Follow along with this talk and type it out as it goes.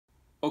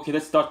Okay,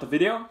 let's start the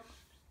video.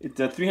 It's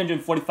a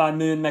 345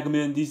 million Mega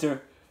Million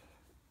Dster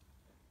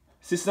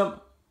system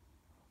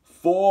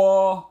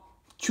for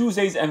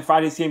Tuesdays and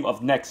Fridays game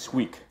of next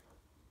week.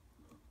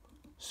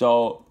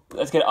 So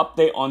let's get an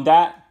update on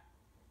that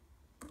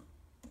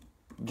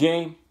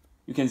game.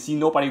 You can see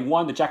nobody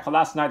won the jackpot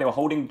last night. They were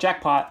holding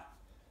jackpot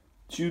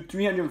to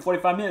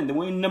 345 million. The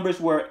winning numbers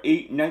were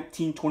 8,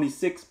 19,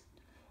 26,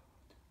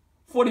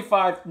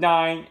 45,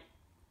 9,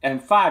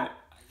 and 5.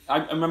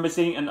 I remember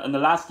saying in the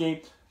last game,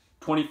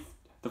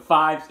 the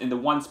 5s in the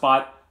one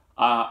spot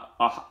are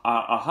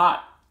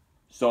hot.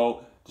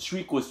 So the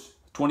streak was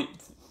 20,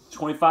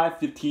 25,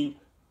 15,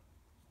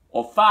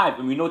 or 5.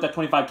 And we know that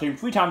 25 came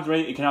 3 times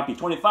already. It cannot be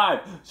 25.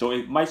 So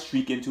it might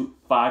streak into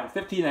 5 or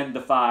 15, and the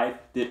 5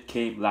 that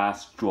came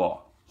last draw.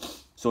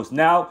 So it's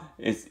now,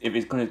 if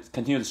it's going to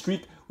continue the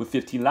streak with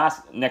 15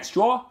 next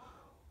draw,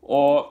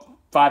 or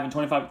 5 and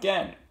 25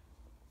 again.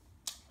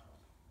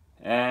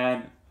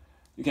 And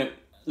you can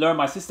learn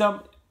my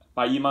system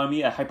by emailing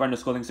me at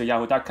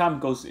hyper_links@yahoo.com.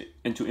 Goes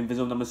into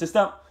Invincible number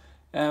system.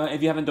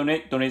 If you haven't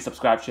donate,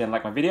 subscribe, share, and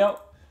like my video.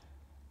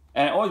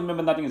 And always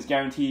remember, nothing is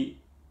guaranteed,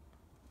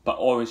 but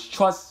always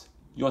trust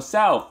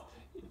yourself.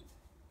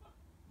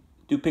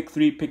 Do pick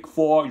 3, pick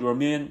 4, Euro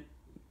Million,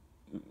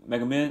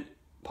 Mega Million,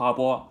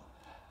 Powerball.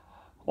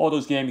 All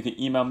those games, you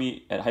can email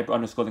me at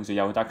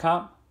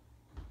hyper_links@yahoo.com.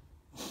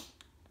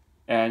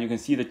 And you can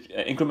see the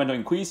incremental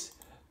increase,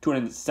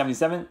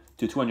 277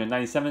 to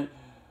 297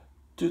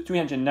 to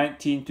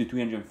 319 to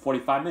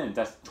 345 million.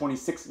 That's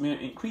 26 million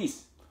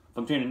increase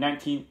from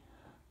 319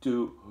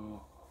 to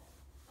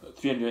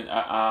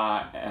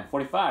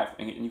 345.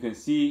 And you can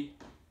see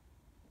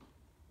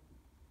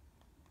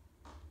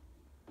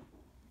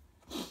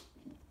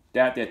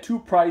that there are 2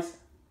 prizes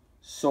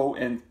sold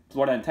in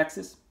Florida and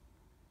Texas.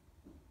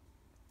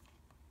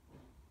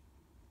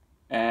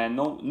 And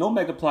no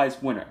mega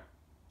prize winner.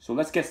 So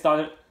let's get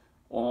started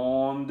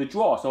on the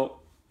draw. So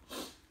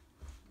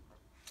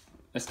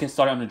let's get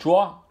started on the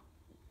draw.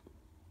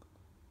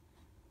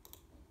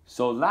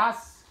 So the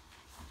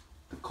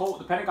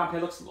Pentagon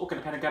pair, look at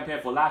the Pentagon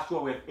pair for last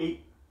draw. We have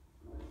 8,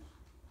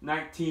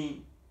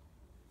 19,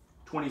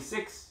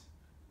 26,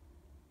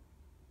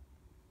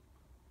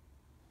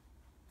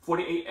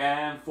 48,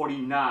 and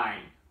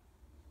 49.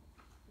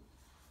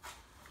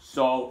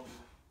 So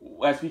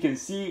as we can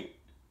see,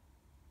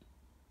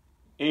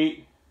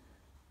 8,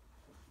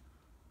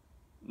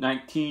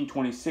 19,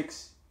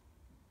 26,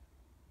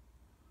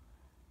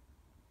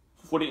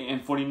 40,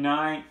 and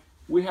 49.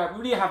 We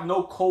really have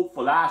no code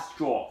for last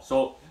draw.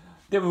 So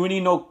there really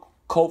no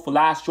code for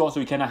last draw, so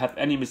we cannot have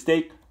any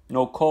mistake.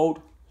 No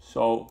code.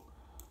 So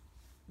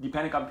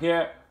depending on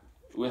pair,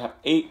 we have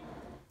 8,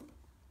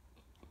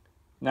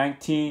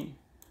 19,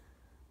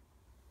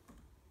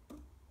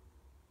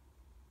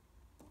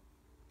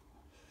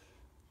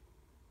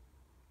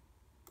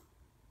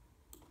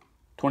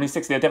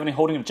 26. They're definitely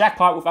holding the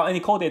jackpot. Without any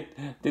code,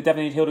 they're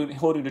definitely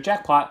holding the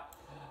jackpot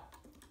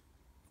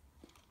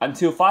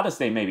until Father's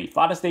Day, maybe.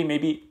 Father's Day,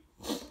 maybe,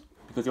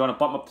 because you want to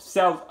bump up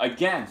sales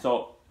again.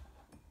 So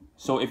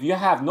if you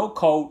have no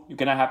code, you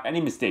cannot have any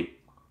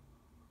mistake.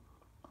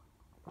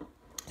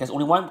 There's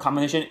only one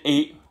combination: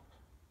 8,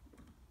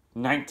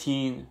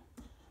 19,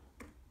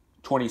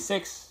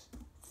 26,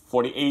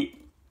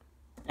 48,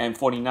 and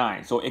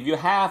 49. So if you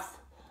have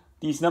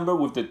these numbers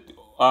with the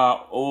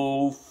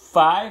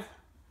 05,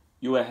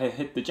 you will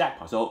hit the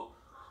jackpot. So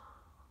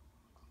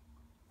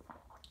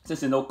since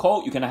there's no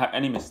code, you cannot have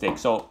any mistake.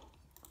 So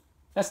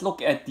let's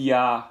look at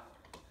the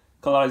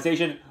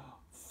colorization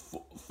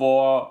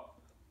for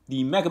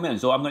the Mega Million.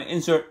 So I'm going to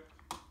insert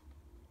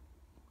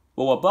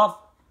row above,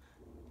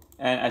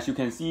 and as you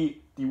can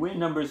see, the winning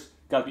numbers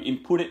got to be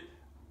inputted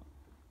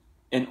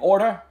in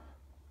order,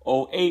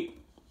 08.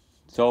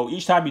 So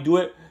each time you do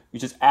it, you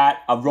just add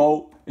a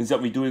row instead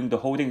of redoing the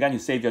whole thing. Then you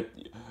save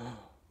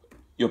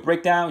your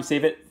breakdown, you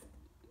save it.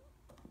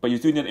 But you're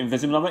doing the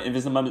Invincible number.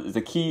 Invincible number is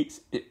the key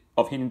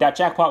of hitting that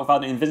jackpot. Without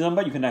the Invincible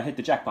number, you cannot hit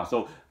the jackpot.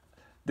 So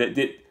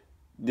there's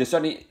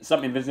certainly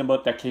some Invincible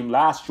that came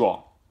last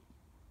draw.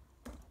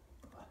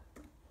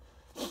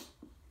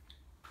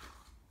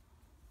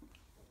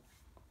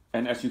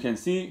 And as you can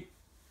see,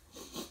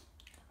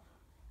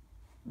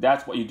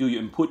 that's what you do. You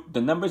input the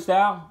numbers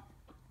down.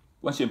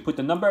 Once you input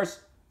the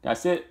numbers,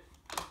 that's it.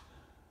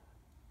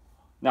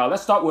 Now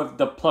let's start with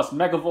the plus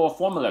megavolt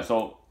formula.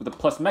 So with the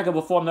plus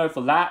megavolt formula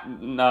for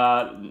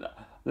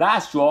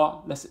last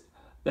draw, let's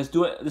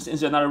do it. Let's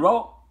insert another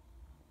row.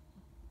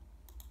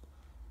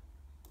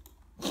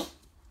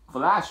 For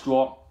last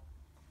draw,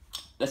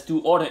 let's do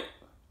order.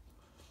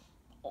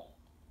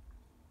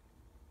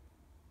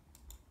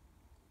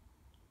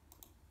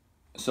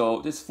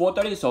 So this is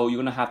 430. So you're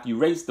gonna have to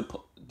erase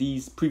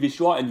these previous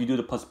draw, and you do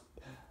the plus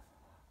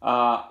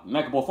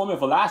megavolt formula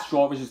for last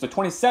draw, which is the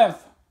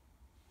 27th.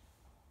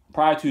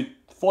 Prior to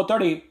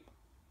 430,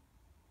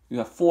 you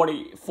have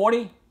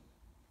 40.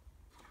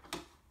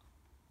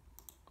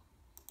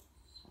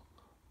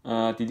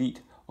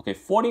 Delete. Okay,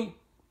 40.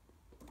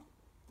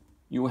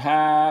 You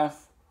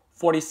have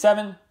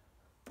 47,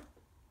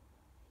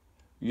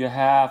 you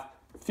have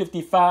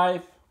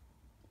 55,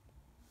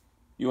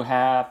 you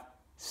have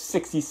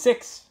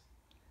 66,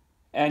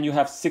 and you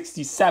have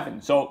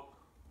 67. So,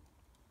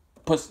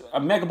 a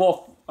Mega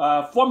Ball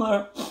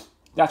formula,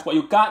 that's what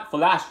you got for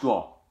last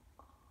draw.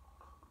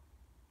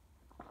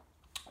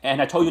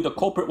 And I told you the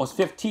culprit was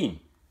 15.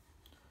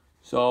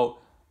 So,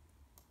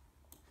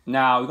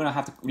 now you're going to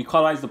have to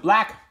recolorize the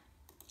black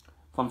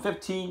from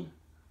 15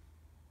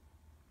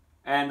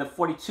 and the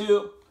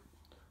 42.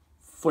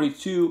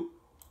 42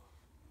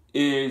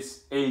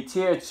 is a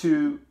tier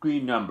 2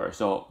 green number.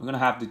 So, we're going to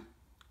have to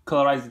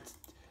colorize the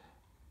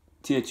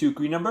tier 2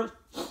 green numbers.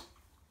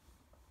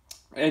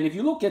 And if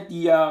you look at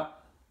the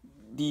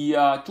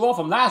draw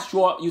from last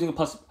draw using a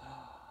plus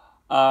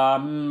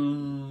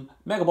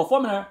Mega Ball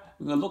formula,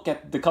 we're going to look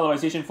at the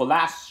colorization for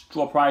last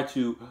draw prior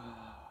to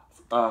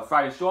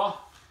Friday's draw.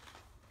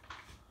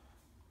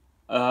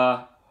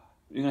 You're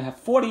going to have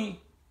 40,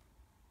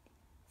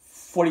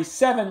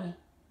 47,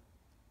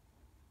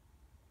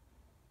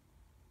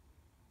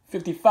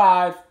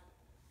 55,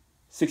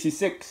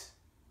 66.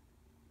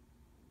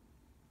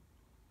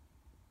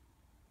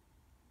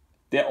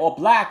 They're all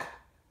black,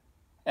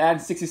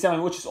 and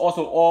 67, which is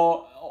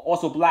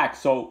also black.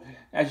 So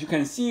as you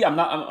can see,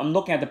 I'm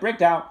looking at the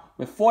breakdown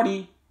with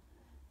 40,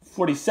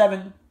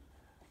 47,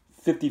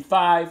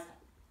 55,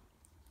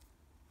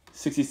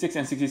 66,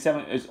 and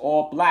 67 is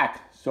all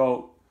black.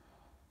 So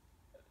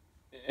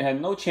it had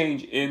no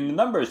change in the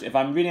numbers. If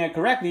I'm reading it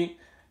correctly,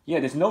 yeah,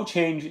 there's no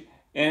change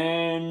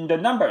in the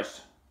numbers.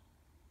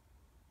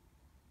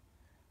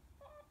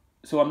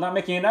 So I'm not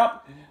making it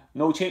up.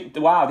 No change.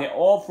 Wow, they're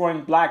all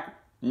throwing black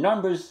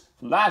numbers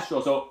from last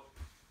draw. So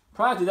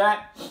prior to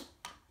that,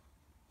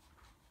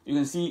 you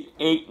can see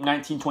 8,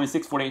 19,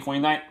 26, 48,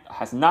 49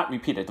 has not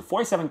repeated. The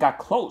 47 got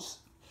close,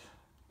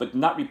 but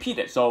not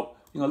repeated. So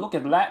you're going to look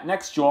at the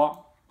next draw,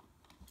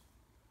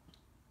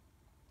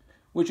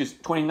 which is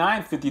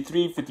 29,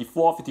 53,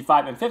 54,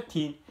 55, and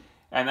 15.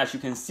 And as you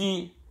can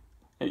see,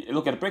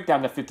 look at the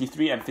breakdown, the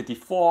 53 and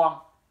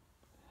 54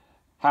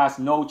 has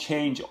no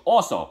change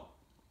also.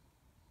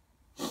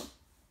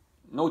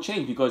 No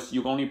change because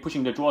you're only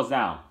pushing the draws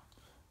down.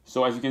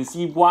 So as you can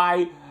see,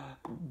 why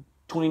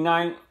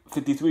 29,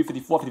 53,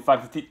 54,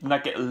 55, 50 do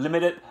not get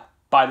limited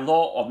by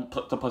law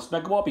of the plus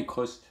Mega Ball,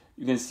 because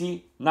you can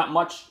see not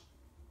much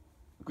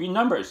green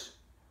numbers.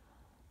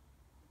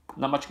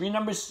 Not much green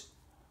numbers.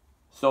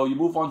 So you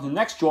move on to the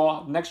next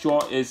draw. The next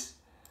draw is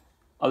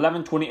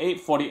 11, 28,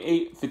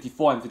 48,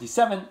 54, and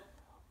 57.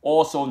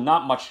 Also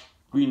not much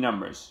green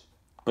numbers.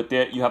 But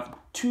there you have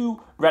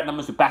 2 red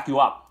numbers to back you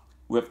up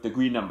with the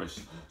green numbers.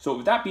 So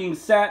with that being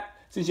said,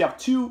 since you have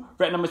 2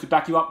 red numbers to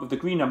back you up with the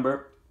green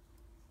number,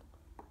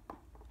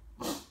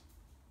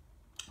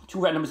 2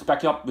 red numbers to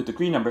back you up with the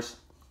green numbers,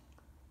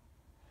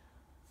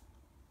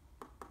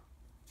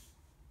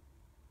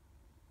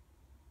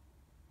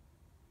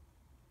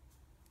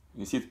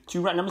 you see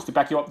 2 red numbers to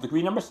back you up with the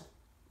green numbers.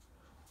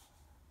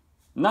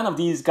 None of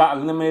these got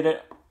eliminated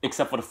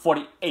except for the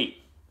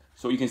 48.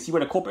 So you can see where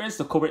the culprit is.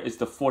 The culprit is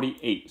the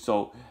 48.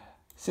 So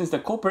since the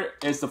culprit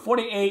is the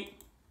 48,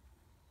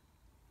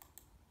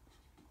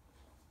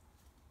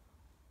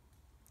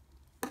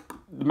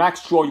 the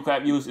max draw you could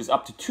have used is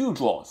up to 2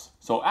 draws.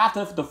 So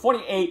after the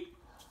 48,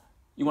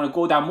 you want to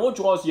go down more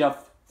draws. You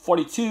have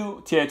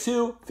 42, tier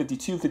 2,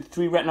 52,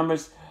 53 red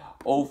numbers,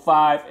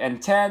 05,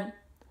 and 10.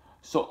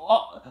 So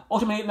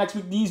ultimately next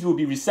week, these will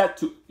be reset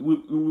to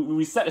will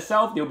reset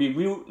itself. There will be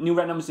new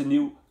red numbers and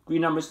new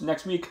green numbers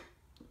next week.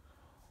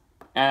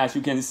 And as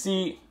you can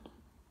see,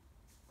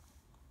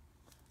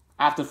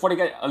 after 40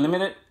 got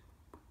eliminated,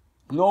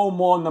 no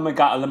more number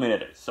got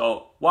eliminated.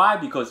 So why?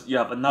 Because you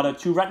have another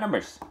 2 red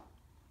numbers.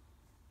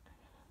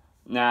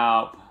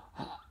 Now,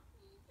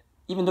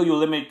 even though you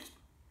eliminate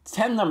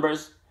 10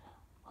 numbers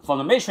from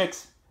the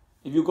matrix,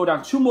 if you go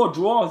down 2 more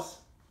draws,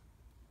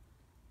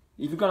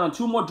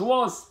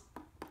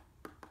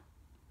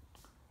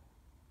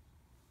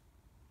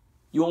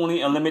 you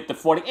only eliminate the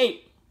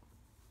 48.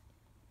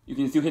 You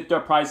can still hit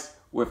third prize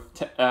with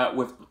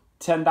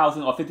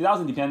 10,000 or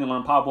 50,000 depending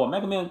on Powerball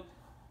Mega Man,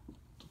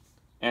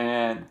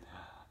 and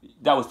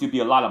that would still be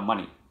a lot of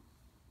money.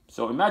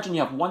 So imagine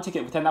you have 1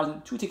 ticket with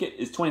 10,000, 2 tickets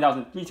is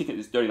 20,000, 3 tickets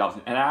is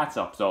 30,000, and it adds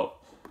up. So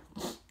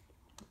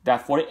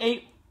that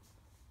 48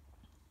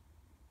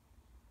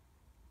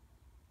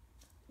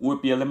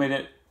 would be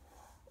eliminated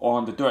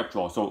on the 3rd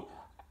draw. So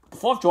the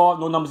 4th draw,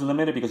 no numbers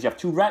eliminated because you have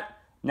 2 red.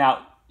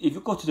 Now, if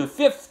you go to the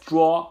 5th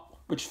draw,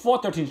 which for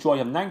 13th draw, you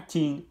have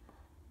 19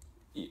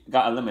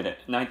 got eliminated.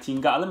 19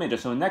 got eliminated.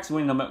 So the next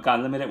winning number got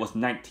eliminated was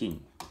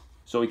 19.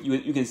 So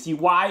you can see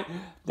why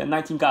that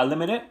 19 got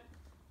eliminated.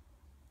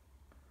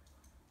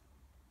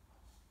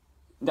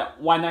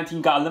 Why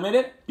 19 got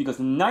eliminated? Because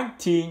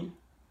 19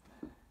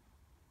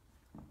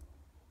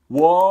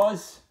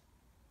 was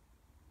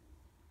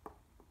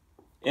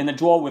in a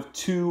draw with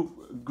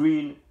 2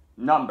 green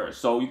numbers.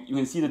 So you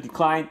can see the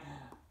decline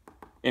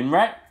in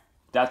red.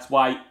 That's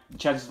why the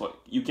chances for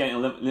you getting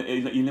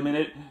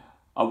eliminated,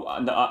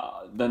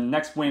 the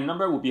next winning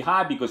number will be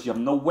high because you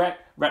have no red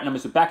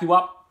numbers to back you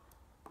up.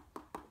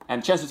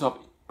 And chances of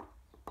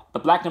the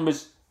black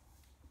numbers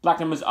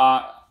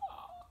are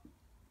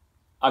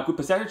a good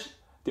percentage.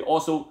 They're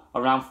also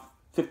around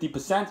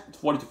 50%,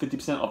 40 to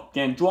 50% of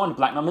getting drawn, the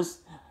black numbers.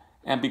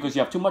 And because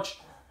you have too much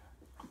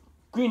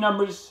green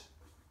numbers,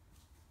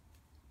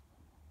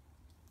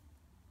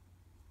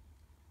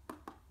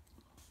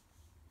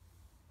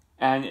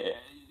 and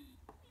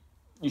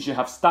you should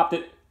have stopped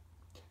it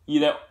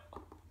either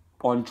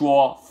on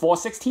draw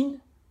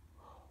 416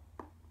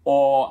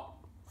 or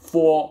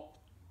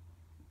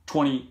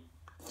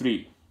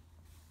 423,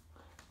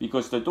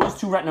 because those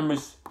two red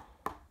numbers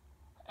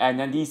and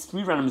then these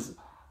three red numbers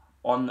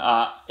on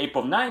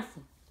April 9th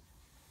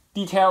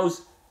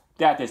details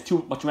that there's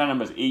too much red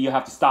numbers. You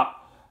have to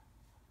stop,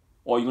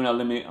 or you're gonna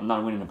eliminate a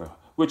non-winning number,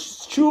 which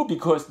is true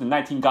because the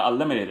 19 got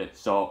eliminated.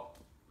 So,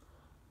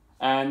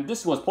 and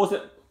this was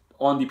posted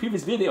on the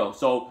previous video,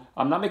 so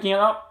I'm not making it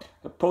up.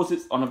 I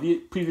posted on a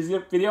previous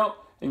video,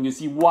 and you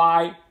see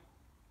why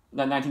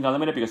that 19 got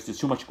eliminated, because there's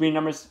too much green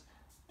numbers.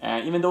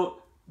 And even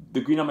though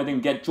the green number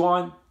didn't get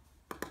drawn,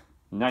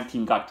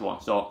 19 got drawn.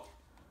 So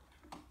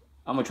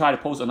I'm gonna try to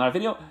post another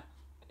video.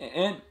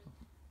 And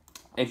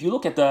if you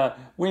look at the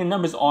winning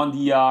numbers on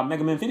the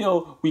Mega Man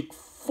video week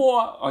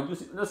 4,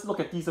 let's look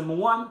at these number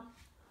 1.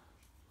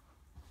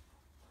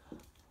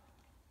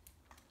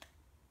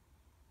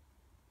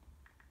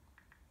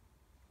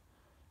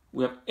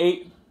 We have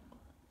 8.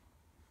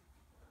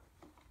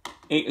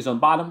 8 is on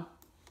bottom.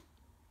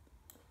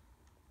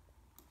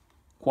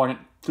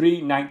 Quadrant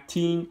 3,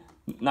 19,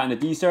 not in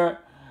the Dster.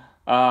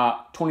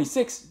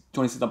 26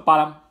 on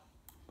bottom.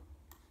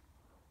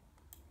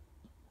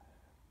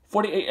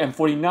 48 and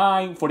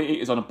 49.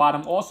 48 is on the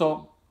bottom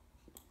also.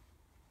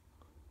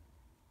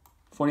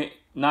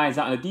 49 is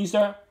not in the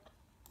Dster.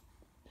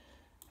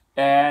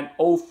 And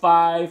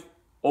 05,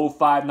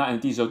 05 not in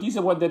the Dster. So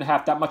Dster one didn't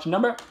have that much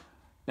number.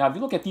 Now, if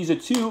you look at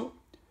Dster 2,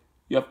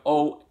 you have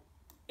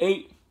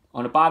 08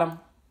 on the bottom,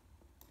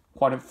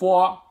 quadrant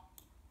 4.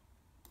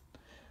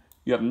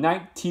 You have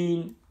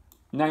 19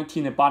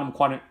 in the bottom,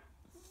 quadrant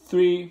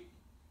 3.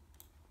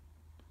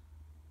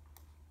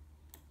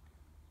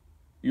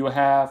 You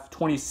have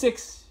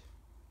 26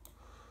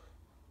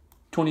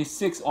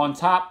 on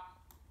top,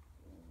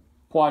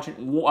 quadrant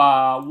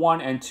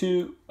 1 and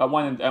 2,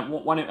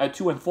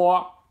 2 and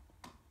 4.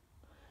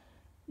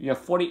 You have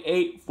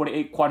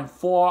 48 quadrant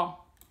 4.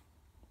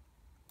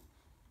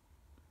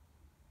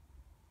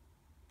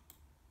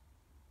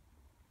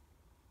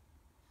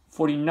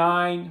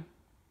 49,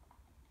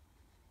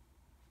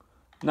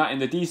 not in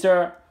the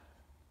Dster,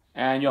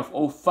 and you have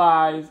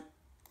 05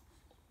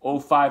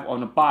 on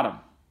the bottom.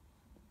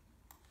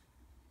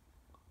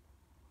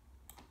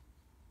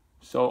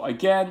 So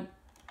again,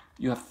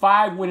 you have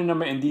 5 winning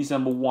number in Dster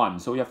number 1.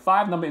 So you have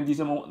 5 number in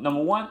Dster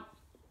number 1.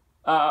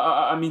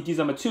 Dster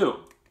number 2.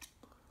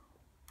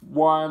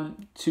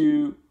 1,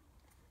 2,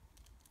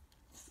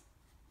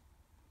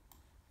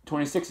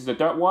 26 is the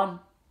third one.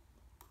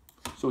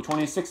 So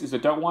 26 is the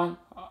third one.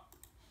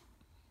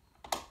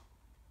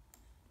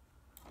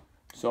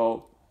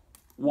 So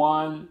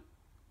 1,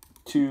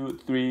 2,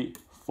 3,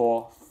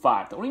 4,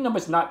 5. The only number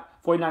is not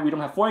 49. We don't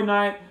have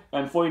 49,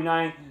 and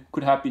 49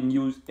 could have been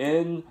used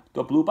in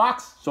the blue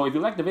box. So if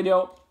you like the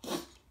video,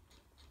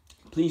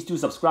 please do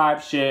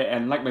subscribe, share,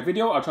 and like my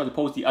video. I'll try to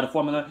post the other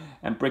formula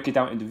and break it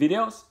down into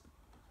videos.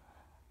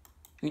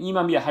 You can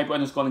email me at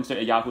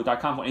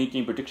hyper_linkster@yahoo.com for any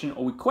game prediction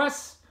or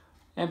requests.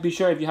 And be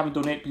sure, if you haven't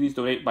donated, please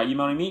donate by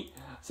emailing me.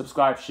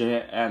 Subscribe,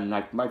 share, and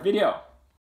like my video.